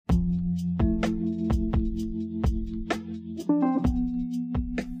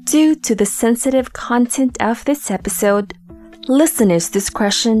Due to the sensitive content of this episode, listeners'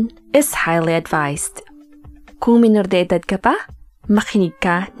 discretion is highly advised. Kung minor de edad ka pa, makinig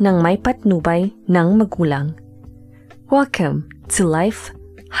ka ng may patnubay ng magulang. Welcome to Life,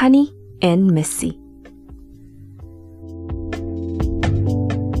 Honey, and Missy.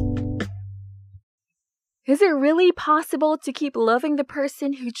 Is it really possible to keep loving the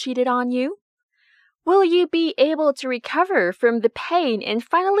person who cheated on you? Will you be able to recover from the pain and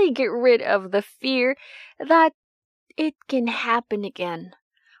finally get rid of the fear that it can happen again?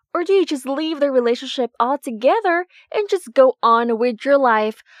 Or do you just leave the relationship altogether and just go on with your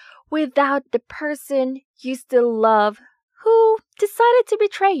life without the person you still love who decided to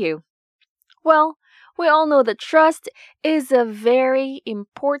betray you? Well, we all know that trust is a very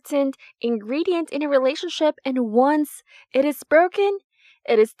important ingredient in a relationship, and once it is broken,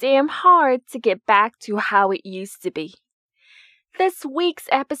 it is damn hard to get back to how it used to be. This week's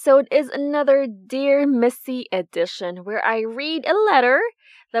episode is another Dear Missy edition where I read a letter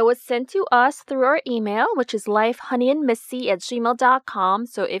that was sent to us through our email, which is lifehoneyandmissy@gmail.com.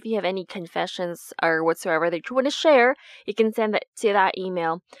 So if you have any confessions or whatsoever that you want to share, you can send that to that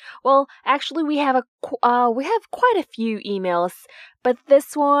email. Well, actually, we have quite a few emails, but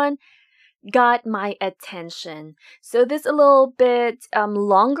this one got my attention. So this is a little bit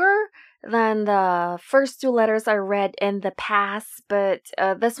longer than the first two letters I read in the past, but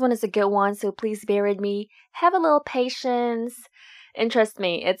this one is a good one, so please bear with me. Have a little patience. And trust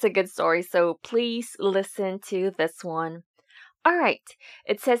me, it's a good story, so please listen to this one. Alright,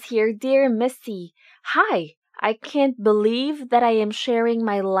 it says here, Dear Missy, hi, I can't believe that I am sharing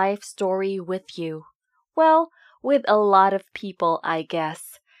my life story with you. Well, with a lot of people, I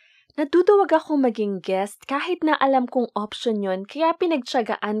guess. Natutuwag ako maging guest kahit na alam kong option yon, kaya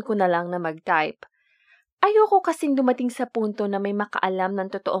pinagtiyagaan ko na lang na mag-type. Ayoko kasing dumating sa punto na may makaalam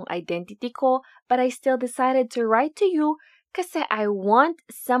ng totoong identity ko, but I still decided to write to you kasi I want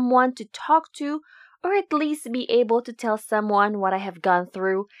someone to talk to or at least be able to tell someone what I have gone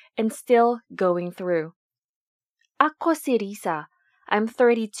through and still going through. Ako si Risa. I'm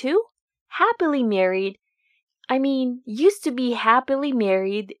 32, happily married. Used to be happily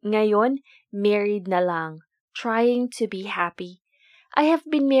married, ngayon, married na lang, trying to be happy. I have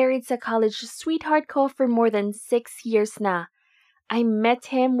been married sa college sweetheart ko for more than 6 years na. I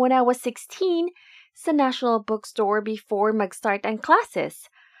met him when I was 16 sa National Bookstore before mag-start ang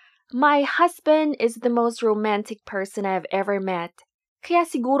classes. My husband is the most romantic person I've ever met. Kaya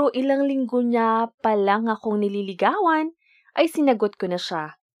siguro ilang linggo niya pa lang akong nililigawan, ay sinagot ko na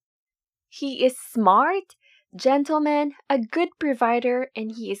siya. He is smart, gentleman, a good provider,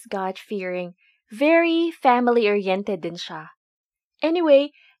 and he is God-fearing. Very family-oriented din siya.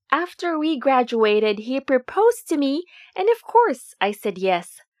 Anyway, after we graduated, he proposed to me, and of course, I said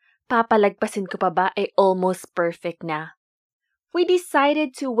yes. Papalagpasin ko pa ba ay almost perfect na. We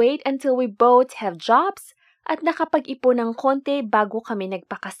decided to wait until we both have jobs at nakapag-ipon ng konti bago kami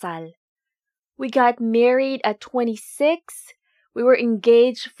nagpakasal. We got married at 26. We were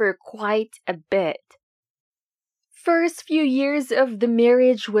engaged for quite a bit. First few years of the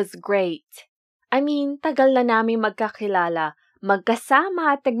marriage was great. Tagal na namin magkakilala,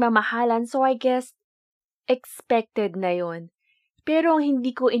 magkasama at nagmamahalan, so I guess expected na yun. Pero ang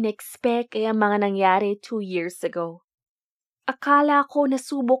hindi ko in-expect ay ang mga nangyari 2 years ago. Akala ko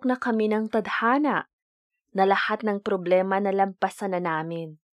nasubok na kami ng tadhana, na lahat ng problema nalampasan na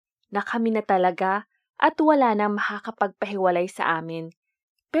namin, na kami na talaga at wala nang makakapagpahiwalay sa amin.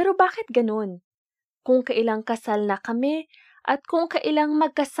 Pero bakit ganun? Kung kailang kasal na kami at kung kailang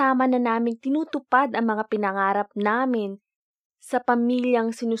magkasama na naming tinutupad ang mga pinangarap namin sa pamilyang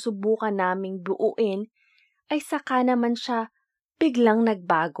sinusubukan naming buuin, ay saka naman siya biglang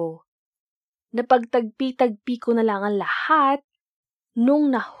nagbago. Napagtagpi-tagpi ko na lang ang lahat nung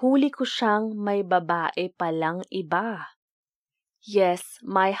nahuli ko siyang may babae palang iba. Yes,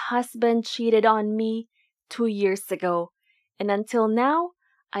 my husband cheated on me 2 years ago, and until now,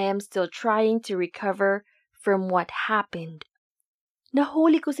 I am still trying to recover from what happened.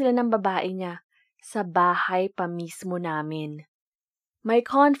 Nahuli ko sila ng babae niya sa bahay pa mismo namin. May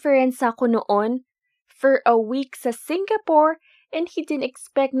conference ako noon for a week sa Singapore and he didn't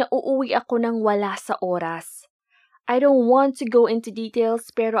expect na uuwi ako nang wala sa oras. I don't want to go into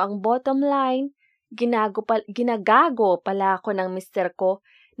details pero ang bottom line, ginagago pala ako ng mister ko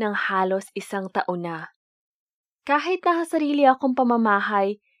ng halos 1 taon na. Kahit nakasarili akong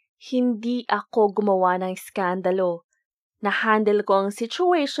pamamahay, hindi ako gumawa ng skandalo. Na-handle ko ang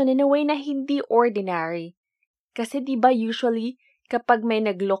situation in a way na hindi ordinary. Kasi diba usually, kapag may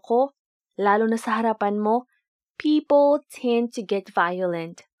nagloko, lalo na sa harapan mo, people tend to get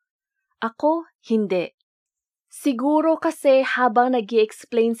violent. Ako, hindi. Siguro kasi habang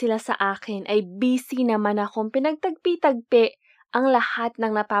nag-i-explain sila sa akin ay busy naman akong pinagtagpi-tagpi ang lahat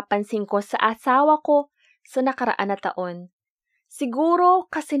ng napapansin ko sa asawa ko sa nakaraan na taon. Siguro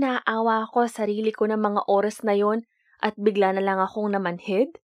kasi naaawa ako sa sarili ko ng mga oras na yon at bigla na lang akong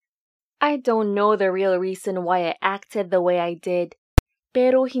namanhid. I don't know the real reason why I acted the way I did.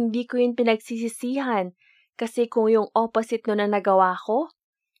 Pero hindi ko yun pinagsisisihan kasi kung yung opposite no na nagawa ko,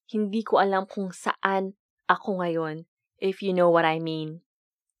 hindi ko alam kung saan ako ngayon, if you know what I mean.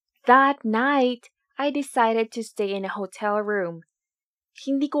 That night, I decided to stay in a hotel room.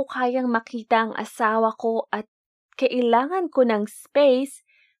 Hindi ko kayang makita ang asawa ko at kailangan ko ng space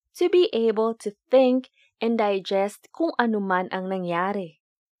to be able to think and digest kung ano man ang nangyari.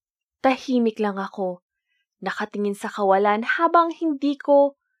 Tahimik lang ako, nakatingin sa kawalan habang hindi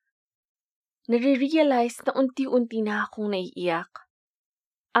ko nare-realize na unti-unti na akong naiiyak.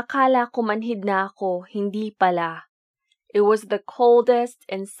 Akala ko manhid na ako, hindi pala. It was the coldest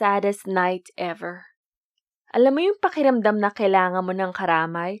and saddest night ever. Alam mo yung pakiramdam na kailangan mo ng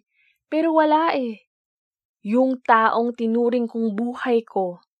karamay? Pero wala eh. Yung taong tinuring kong buhay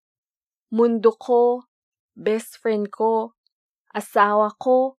ko, mundo ko, best friend ko, asawa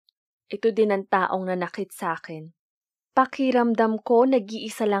ko, ito din ang taong nanakit sa akin. Pakiramdam ko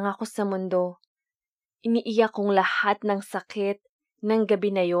nag-iisa lang ako sa mundo. Iniiyak kong lahat ng sakit ng gabi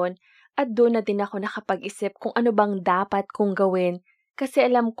na yon at doon na din ako nakapag-isip kung ano bang dapat kong gawin kasi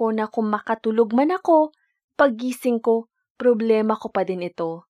alam ko na kung makatulog man ako, paggising ko, problema ko pa din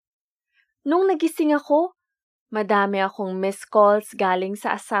ito. Nung nagising ako, madami akong missed calls galing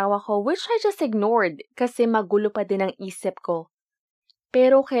sa asawa ko which I just ignored kasi magulo pa din ang isip ko.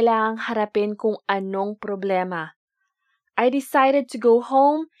 Pero kailangang harapin kung anong problema. I decided to go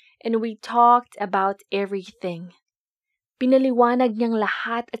home and we talked about everything. Pinaliwanag niyang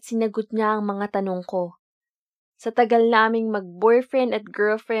lahat at sinagot niya ang mga tanong ko. Sa tagal naming mag-boyfriend at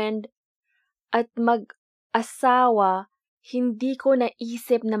girlfriend at mag-asawa, hindi ko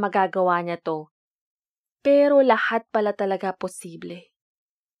naisip na magagawa niya to. Pero lahat pala talaga posible.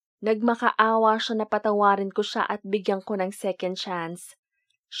 Nagmakaawa siya na patawarin ko siya at bigyan ko ng second chance.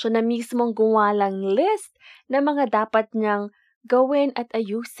 Siya na mismong gumalang list na mga dapat niyang gawin at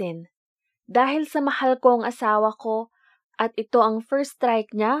ayusin. Dahil sa mahal ko ang asawa ko, at ito ang first strike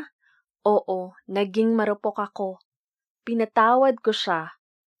niya, oo, naging marupok ako. Pinatawad ko siya.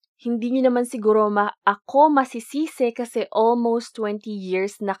 Hindi niyo naman siguro ako masisisi kasi almost 20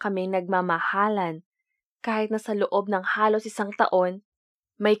 years na kami nagmamahalan. Kahit na sa loob ng halos 1 taon,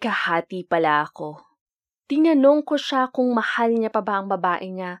 may kahati pala ako. Tinanong ko siya kung mahal niya pa ba ang babae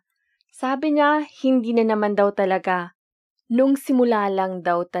niya. Sabi niya, hindi na naman daw talaga. Nung simula lang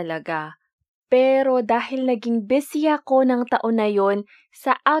daw talaga. Pero dahil naging busy ako ng taon na yon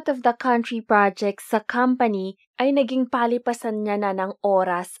sa out-of-the-country project sa company, ay naging palipasan niya na ng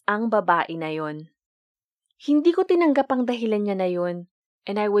oras ang babae na yon. Hindi ko tinanggap ang dahilan niya na yon,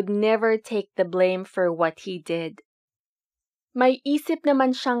 and I would never take the blame for what he did. May isip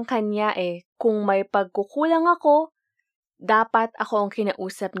naman siyang kanya kung may pagkukulang ako, dapat ako ang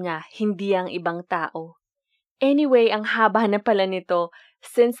kinausap niya, hindi ang ibang tao. Anyway, ang haba na pala nito.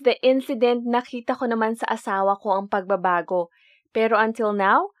 Since the incident, nakita ko naman sa asawa ko ang pagbabago. Pero until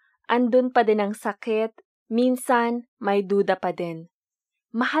now, andun pa din ang sakit. Minsan, may duda pa din.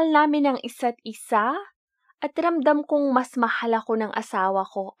 Mahal namin ang isa't isa at ramdam kong mas mahal ako ng asawa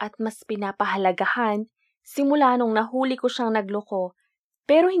ko at mas pinapahalagahan simula nung nahuli ko siyang nagloko.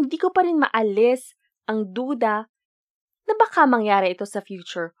 Pero hindi ko pa rin maalis ang duda na baka mangyari ito sa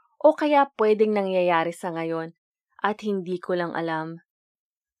future o kaya pwedeng nangyayari sa ngayon at hindi ko lang alam.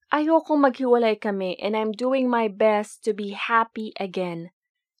 Ayokong maghiwalay kami and I'm doing my best to be happy again.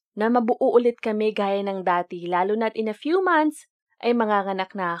 Na mabuo ulit kami gaya ng dati lalo na't in a few months ay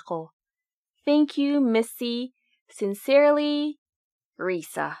manganganak na ako. Thank you, Missy. Sincerely,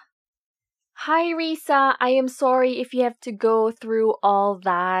 Risa. Hi, Risa. I am sorry if you have to go through all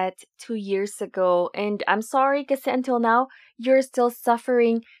that 2 years ago. And I'm sorry kasi until now, you're still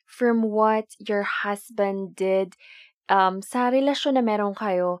suffering from what your husband did sa relasyon na meron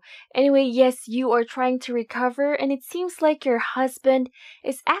kayo. Anyway, yes, you are trying to recover and it seems like your husband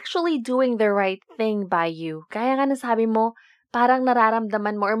is actually doing the right thing by you. Kaya nga nasabi mo, parang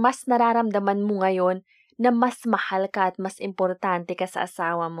nararamdaman mo or mas nararamdaman mo ngayon na mas mahal ka at mas importante ka sa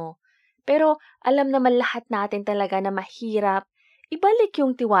asawa mo. Pero alam naman lahat natin talaga na mahirap ibalik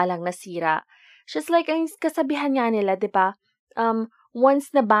yung tiwalang nasira. Just like ang kasabihan nga nila, di ba?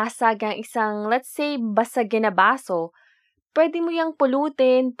 Once nabasag ang isang, let's say, basagin na baso, pwede mo yang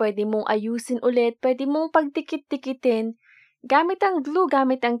pulutin, pwede mong ayusin ulit, pwede mong pagdikit-dikitin. Gamit ang glue,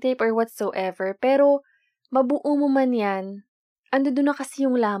 gamit ang tape or whatsoever, pero mabuo mo man yan, andun na kasi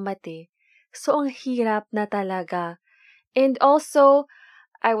yung lamat eh. So, ang hirap na talaga. And also,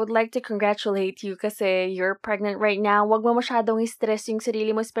 I would like to congratulate you kasi you're pregnant right now. Huwag mo masyadong stress yung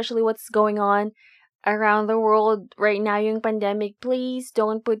sarili mo, especially what's going on around the world right now, yung pandemic. Please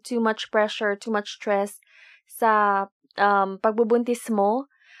don't put too much pressure, too much stress sa pagbubuntis mo.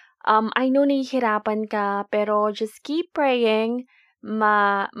 I know nahihirapan ka, pero just keep praying.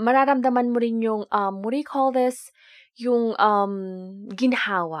 Mararamdaman mo rin yung, what do you call this? Yung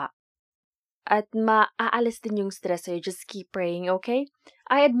ginhawa. At maaalis din yung stress sa'yo. Just keep praying, okay?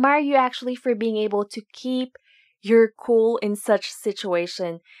 I admire you actually for being able to keep your cool in such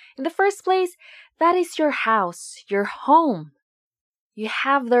situation. In the first place, that is your house, your home. You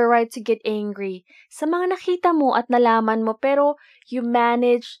have the right to get angry sa mga nakita mo at nalaman mo, pero you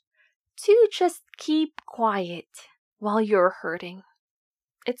manage to just keep quiet while you're hurting.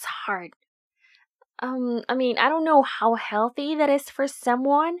 It's hard. I don't know how healthy that is for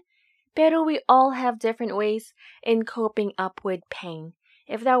someone, pero we all have different ways in coping up with pain.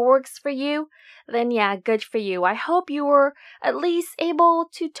 If that works for you, then yeah, good for you. I hope you were at least able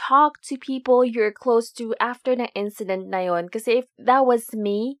to talk to people you're close to after the incident na yun. Kasi if that was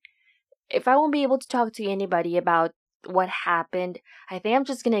me, if I won't be able to talk to anybody about what happened, I think I'm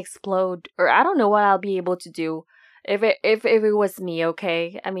just gonna explode. Or I don't know what I'll be able to do if it was me,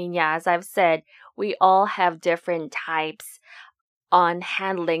 okay? I mean, yeah, as I've said, we all have different types on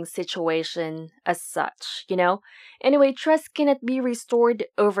handling situation as such, you know? Anyway, trust cannot be restored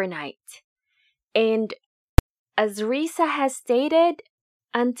overnight. And as Risa has stated,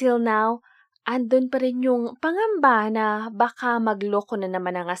 until now, andun pa rin yung pangamba na baka magloko na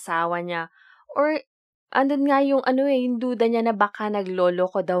naman ang asawa niya. Or andun nga yung yung duda niya na baka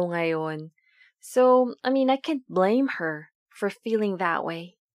nagloloko daw ngayon. So, I can't blame her for feeling that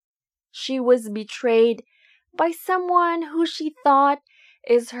way. She was betrayed by someone who she thought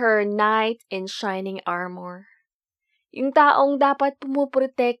is her knight in shining armor. Yung taong dapat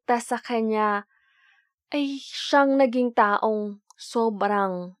pumuprotekta sa kanya ay siyang naging taong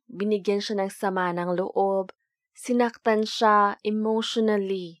sobrang binigyan siya ng sama ng loob, sinaktan siya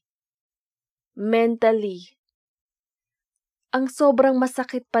emotionally, mentally. Ang sobrang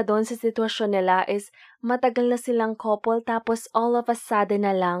masakit pa doon sa sitwasyon nila is matagal na silang couple tapos all of a sudden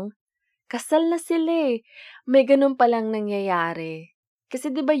na lang, kasal na sila eh. May ganun palang nangyayari.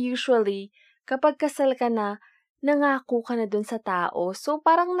 Kasi 'di ba usually, kapag kasal ka na, nangako ka na dun sa tao. So,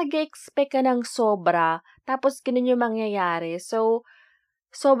 parang nag-expect ka ng sobra, tapos ganun yung mangyayari. So,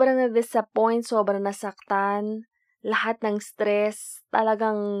 sobrang na-disappoint, sobrang nasaktan, lahat ng stress,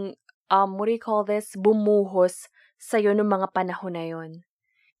 talagang, what do you call this, bumuhos sa'yo nung mga panahon na yun.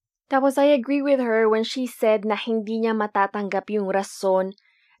 Tapos, I agree with her when she said na hindi niya matatanggap yung rason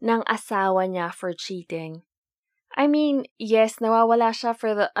ng asawa niya for cheating. Yes, nawawala siya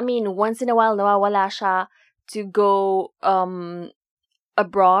once in a while, nawawala siya to go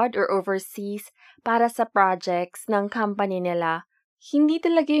abroad or overseas para sa projects ng company nila. Hindi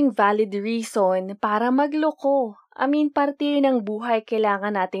talaga yung valid reason para magloko. Parte yun ng buhay,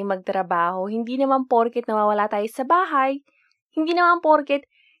 kailangan nating magtrabaho. Hindi naman porket nawawala tayo sa bahay, hindi naman porket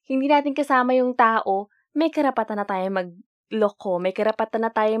hindi natin kasama yung tao, may karapatan na tayo magloko, may karapatan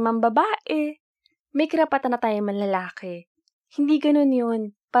na tayo mambabae, may karapatan na tayo manlalaki. Hindi ganun yun.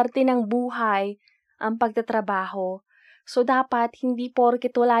 Parte ng buhay ang pagtatrabaho. So, dapat hindi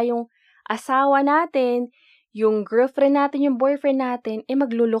porket wala yung asawa natin, yung girlfriend natin, yung boyfriend natin,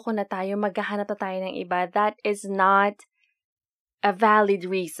 magluloko na tayo, maghahanap na tayo ng iba. That is not a valid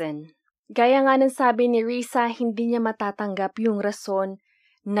reason. Gaya nga ng sabi ni Risa, hindi niya matatanggap yung rason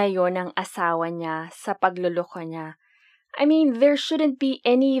na yon ng asawa niya sa pagluloko niya. There shouldn't be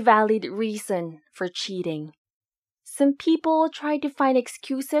any valid reason for cheating. Some people try to find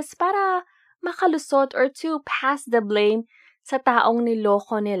excuses para makalusot or to pass the blame sa taong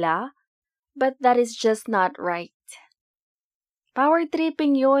niloko nila, but that is just not right. Power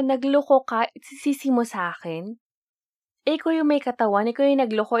tripping yun, nagloko ka, sisi mo sa akin. Ikaw yung may katawan, ikaw yung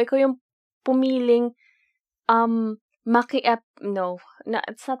nagloko, ikaw yung pumiling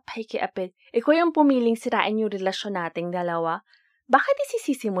it's not pakiapid. Ikaw yung pumiling sirain yung relasyon nating dalawa. Bakit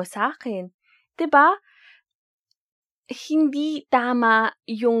isisisi mo sa akin? 'Di ba? Hindi tama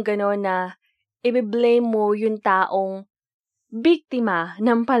yung gano'n na i-blame mo yung taong biktima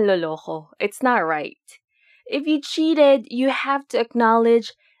ng panloloko. It's not right. If you cheated, you have to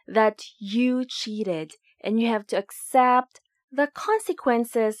acknowledge that you cheated and you have to accept the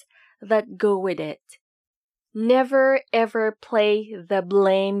consequences that go with it. Never ever play the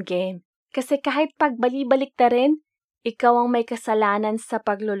blame game. Kasi kahit pagbali-balik ta rin, Ikaw ang may kasalanan sa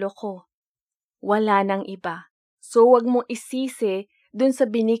pagluloko. Wala nang iba. So, wag mong isisi dun sa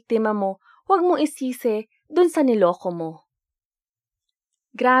biniktima mo, wag mong isisi dun sa niloko mo.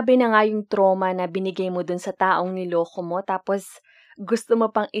 Grabe na nga yung trauma na binigay mo dun sa taong niloko mo, tapos gusto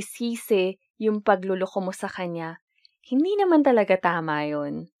mo pang isisi yung pagluloko mo sa kanya. Hindi naman talaga tama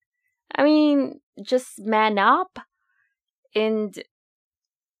yun. I mean, just man up and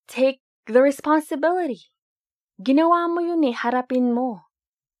take the responsibility. Ginawa mo yun harapin mo.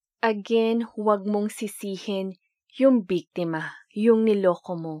 Again, huwag mong sisihin yung biktima, yung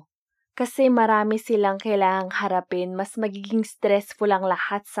niloko mo. Kasi marami silang kailangang harapin, mas magiging stressful ang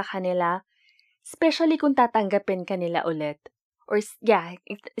lahat sa kanila, especially kung tatanggapin ka nila ulit.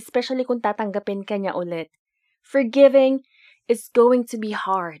 Especially kung tatanggapin ka niya ulit. Forgiving is going to be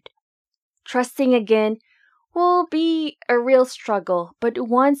hard. Trusting again will be a real struggle, but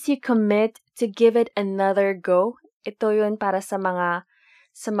once you commit to give it another go, ito yun para sa mga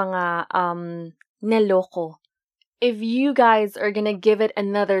naloko. If you guys are gonna give it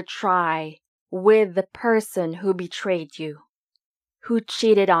another try with the person who betrayed you, who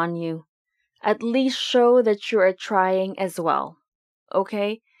cheated on you, at least show that you are trying as well.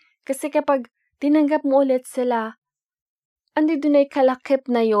 Okay? Kasi kapag tinanggap mo ulit sila, andito na yung kalakip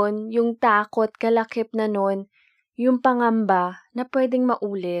na yon, yung takot, kalakip na nun, yung pangamba na pwedeng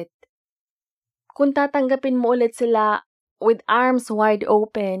maulit. Kung tatanggapin mo ulit sila with arms wide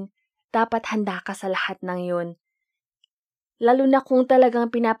open, dapat handa ka sa lahat ng yun. Lalo na kung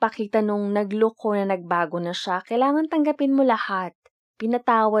talagang pinapakita nung nagloko na nagbago na siya, kailangan tanggapin mo lahat.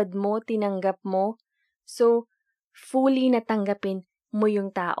 Pinatawad mo, tinanggap mo. So, fully natanggapin mo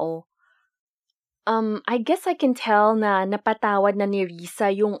yung tao. I guess I can tell na napatawad na ni Risa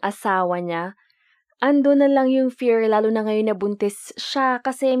yung asawa niya. Ando na lang yung fear, lalo na ngayon na buntis siya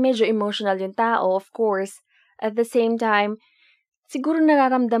kasi medyo emotional yung tao, of course. At the same time, siguro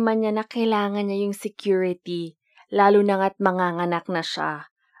nararamdaman niya na kailangan niya yung security, lalo na nga't manganganak na siya.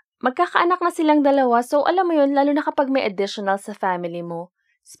 Magkakaanak na silang dalawa, so alam mo yun, lalo na kapag may additional sa family mo,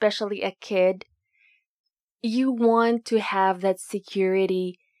 especially a kid, you want to have that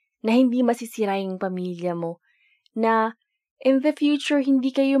security na hindi masisira yung pamilya mo, na in the future, hindi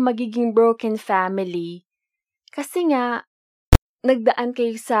kayo magiging broken family. Kasi nga, nagdaan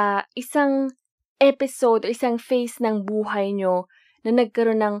kayo sa isang episode o isang phase ng buhay nyo na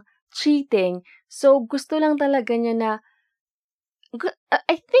nagkaroon ng cheating. So, gusto lang talaga niya na,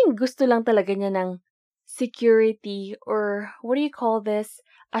 I think gusto lang talaga niya ng security or what do you call this?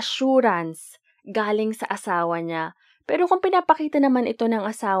 Assurance galing sa asawa niya. Pero kung pinapakita naman ito ng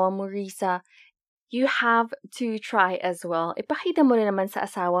asawa mo, Risa, you have to try as well. Ipakita mo rin naman sa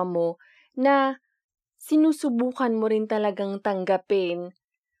asawa mo na sinusubukan mo rin talagang tanggapin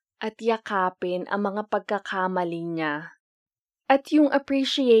at yakapin ang mga pagkakamali niya. At yung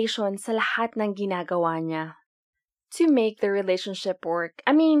appreciation sa lahat ng ginagawa niya to make the relationship work.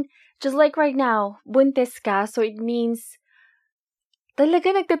 I mean, just like right now, buntis ka, so it means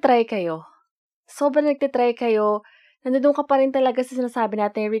talaga nagtitry kayo. Sobrang nagtitry kayo. Nandun ka pa rin talaga sa sinasabi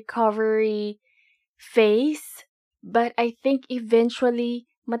natin recovery phase, but I think eventually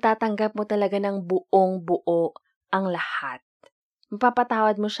matatanggap mo talaga ng buong-buo ang lahat.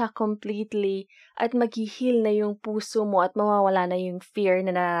 Mapapatawad mo siya completely at mag-heal na yung puso mo at mawawala na yung fear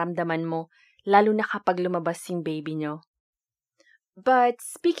na nararamdaman mo, lalo na kapag lumabas yung baby nyo. But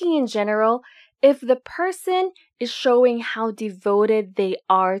speaking in general, if the person is showing how devoted they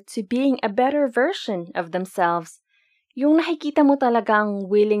are to being a better version of themselves, yung nakikita mo talaga ang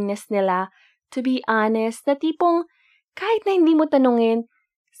willingness nila to be honest, na tipong kahit na hindi mo tanungin,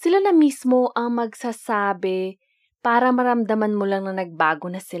 sila na mismo ang magsasabi para maramdaman mo lang na nagbago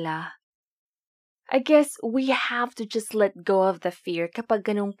na sila. I guess we have to just let go of the fear kapag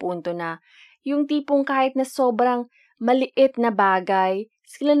ganung punto na. Yung tipong kahit na sobrang maliit na bagay,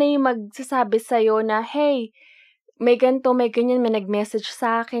 sila na yung magsasabi sa'yo na, hey, may ganito, may ganyan, may nag-message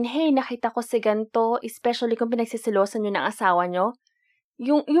sa akin, hey, nakita ko si ganito, especially kung pinagsisilosan nyo ng asawa nyo.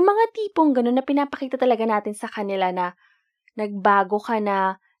 Yung mga tipong gano'n na pinapakita talaga natin sa kanila na nagbago ka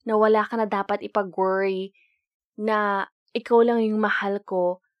na wala ka na dapat ipag-worry, na ikaw lang yung mahal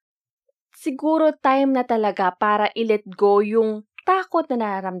ko. Siguro time na talaga para i-let go yung takot na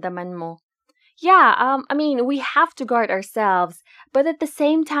nararamdaman mo. Yeah, I mean, we have to guard ourselves, but at the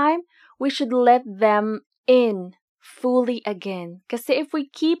same time, we should let them in fully again. Kasi if we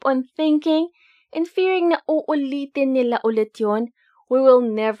keep on thinking and fearing na uulitin nila ulit yun, we will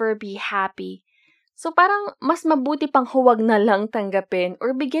never be happy. So parang mas mabuti pang huwag na lang tanggapin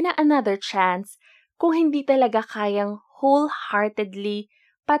or bigyan na another chance kung hindi talaga kayang wholeheartedly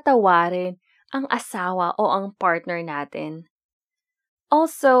patawarin ang asawa o ang partner natin.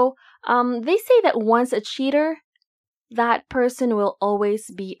 Also, they say that once a cheater, that person will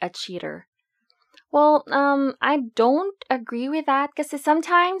always be a cheater. Well, I don't agree with that kasi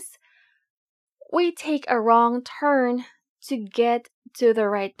sometimes we take a wrong turn to get to the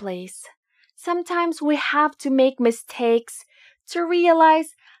right place. Sometimes we have to make mistakes to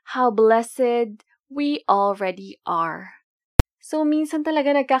realize how blessed we already are. So, minsan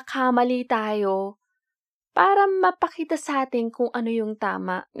talaga nagkakamali tayo para mapakita sa atin kung ano yung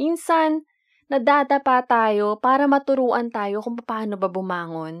tama. Minsan, nadadapa tayo para maturuan tayo kung paano ba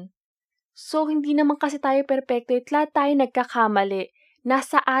bumangon. So, hindi naman kasi tayo perpekto at lahat tayo nagkakamali.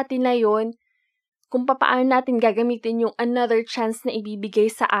 Nasa atin na yun kung paano natin gagamitin yung another chance na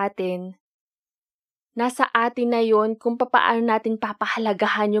ibibigay sa atin. Nasa atin na yun kung paano natin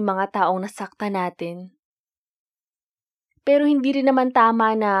papahalagahan yung mga taong nasaktan natin. Pero hindi rin naman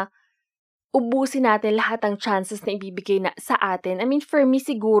tama na ubusin natin lahat ng chances na ibibigay sa atin. I mean, for me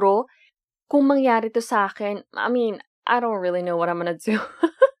siguro, kung mangyari to sa akin, I don't really know what I'm gonna do.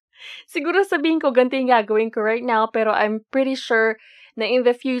 Siguro sabihin ko, ganito yung gagawin ko right now, pero I'm pretty sure na in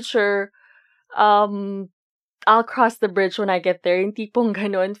the future, I'll cross the bridge when I get there. Yung tipong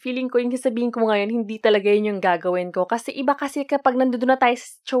ganun. Feeling ko yung sabihin ko ngayon, hindi talaga yun yung gagawin ko. Kasi iba kasi kapag nandun na tayo sa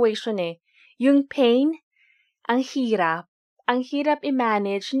situation yung pain, ang hirap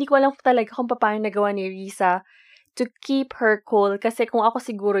i-manage. Hindi ko alam talaga kung paano nagawa ni Risa to keep her cool. Kasi kung ako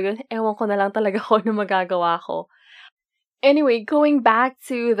siguro yun, ewan ko na lang talaga kung ano magagawa ko. Anyway, going back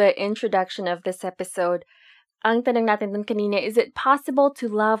to the introduction of this episode, ang tanong natin dun kanina, is it possible to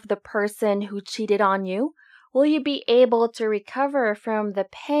love the person who cheated on you? Will you be able to recover from the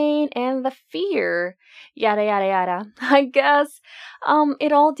pain and the fear? Yada, yada, yada. I guess,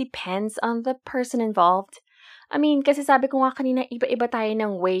 it all depends on the person involved. Kasi sabi ko nga kanina, iba-iba tayo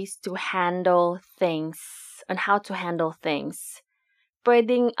ng ways to handle things, on how to handle things.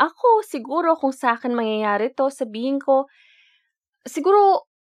 Pwedeng ako, siguro kung sa akin mangyayari to, sabihin ko, siguro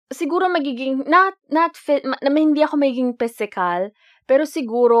magiging, hindi ako magiging physical, pero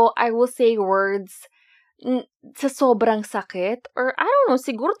siguro I will say words sa sobrang sakit, or I don't know,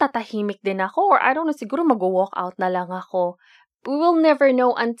 siguro tatahimik din ako, or I don't know, siguro mag-walk out na lang ako. We will never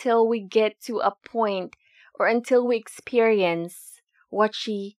know until we get to a point or until we experience what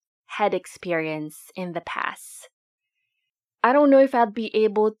she had experienced in the past. I don't know if I'd be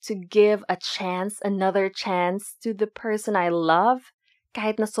able to give another chance to the person I love,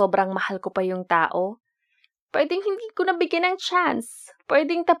 kahit na sobrang mahal ko pa yung tao. Pwedeng hindi ko nabigyan ng chance.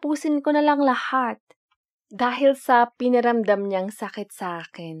 Pwedeng tapusin ko na lang lahat. Dahil sa pinaramdam niyang sakit sa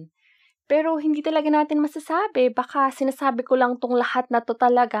akin. Pero hindi talaga natin masasabi. Baka sinasabi ko lang tong lahat na to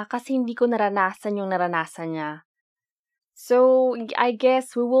talaga kasi hindi ko naranasan yung naranasan niya. So, I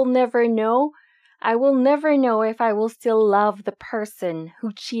guess we will never know. I will never know if I will still love the person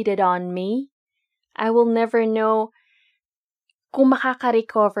who cheated on me. I will never know kung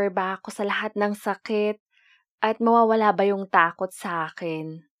makaka-recover ba ako sa lahat ng sakit at mawawala ba yung takot sa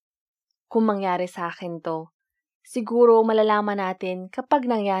akin. Kung mangyari sa akin to. Siguro malalaman natin kapag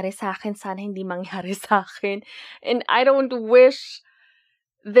nangyari sa akin, sana hindi mangyari sa akin. And I don't wish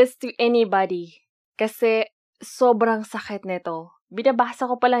this to anybody. Kasi sobrang sakit nito. Binabasa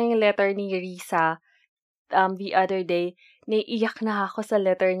ko pa lang yung letter ni Risa the other day. Naiiyak na ako sa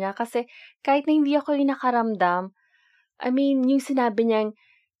letter niya. Kasi kahit na hindi ako yung nakaramdam, yung sinabi niyang,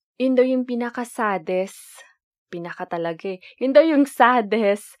 yun daw yung pinaka-saddest. Pinaka talaga eh. Yun daw yung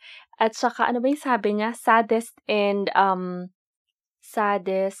saddest. At saka, ano ba yung sabi niya? Saddest and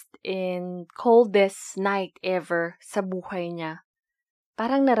coldest night ever sa buhay niya.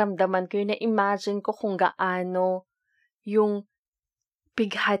 Parang naramdaman ko yun, na-imagine ko kung gaano yung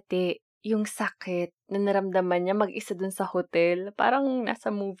bighati, yung sakit na naramdaman niya mag-isa dun sa hotel. Parang nasa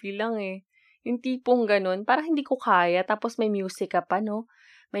movie lang eh. Yung tipong ganun, parang hindi ko kaya. Tapos may music ka pa, no?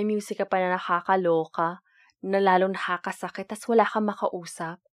 May music ka pa na nakakaloka, na lalong nakakasakit, tas wala kang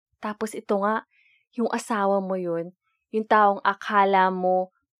makausap. Tapos ito nga, yung asawa mo yun, yung taong akala mo,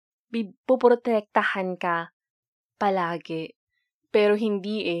 puprotektahan ka palagi. Pero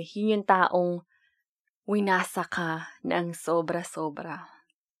hindi eh, yun yung taong winasa ka ng sobra-sobra.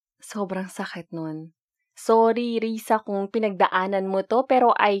 Sobrang sakit nun. Sorry, Risa, kung pinagdaanan mo to,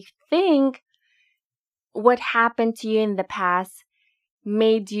 pero I think what happened to you in the past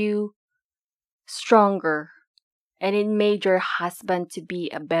made you stronger. And it made your husband to be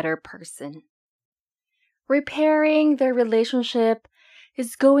a better person. Repairing their relationship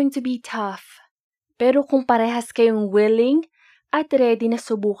is going to be tough. Pero kung parehas kayong willing at ready na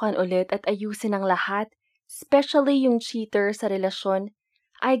subukan ulit at ayusin ang lahat, especially yung cheater sa relasyon,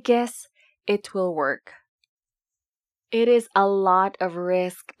 I guess it will work. It is a lot of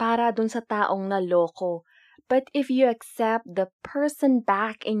risk para dun sa taong naloko. But if you accept the person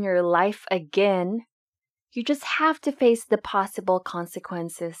back in your life again, you just have to face the possible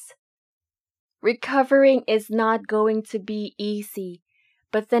consequences. Recovering is not going to be easy,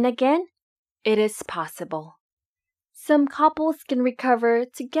 but then again, it is possible. Some couples can recover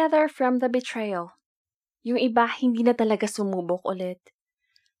together from the betrayal. Yung iba hindi na talaga sumubok ulit.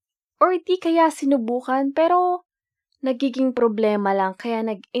 Or di kaya sinubukan pero nagiging problema lang kaya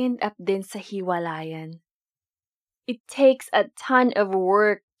nag-end up din sa hiwalayan. It takes a ton of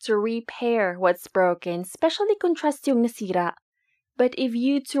work to repair what's broken, especially kung trust yung nasira. But if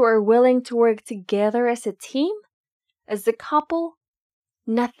you two are willing to work together as a team, as a couple,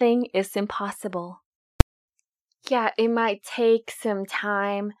 nothing is impossible. Yeah, it might take some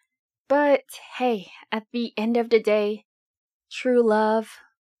time, but hey, at the end of the day, true love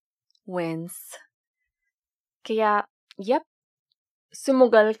wins. Kaya, yep,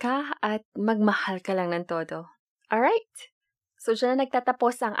 sumugal ka at magmahal ka lang ng todo. Alright? So, dyan na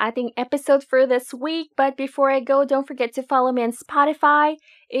nagtatapos ang ating episode for this week. But before I go, don't forget to follow me on Spotify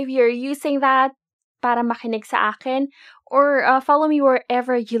if you're using that para makinig sa akin. Or follow me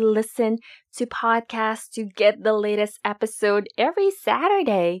wherever you listen to podcasts to get the latest episode every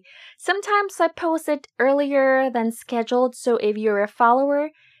Saturday. Sometimes I post it earlier than scheduled, so if you're a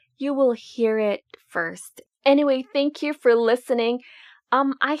follower, you will hear it first. Anyway, thank you for listening.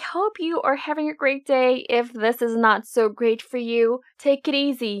 I hope you are having a great day. If this is not so great for you, take it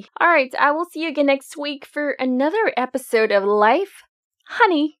easy. Alright, I will see you again next week for another episode of Life,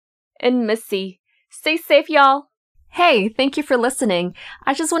 Honey, and Missy. Stay safe, y'all. Hey, thank you for listening.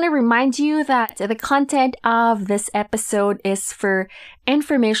 I just want to remind you that the content of this episode is for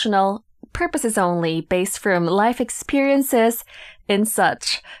informational purposes only, based from life experiences and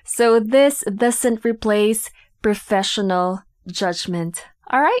such. So this doesn't replace professional judgment.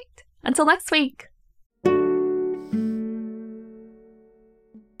 All right, until next week.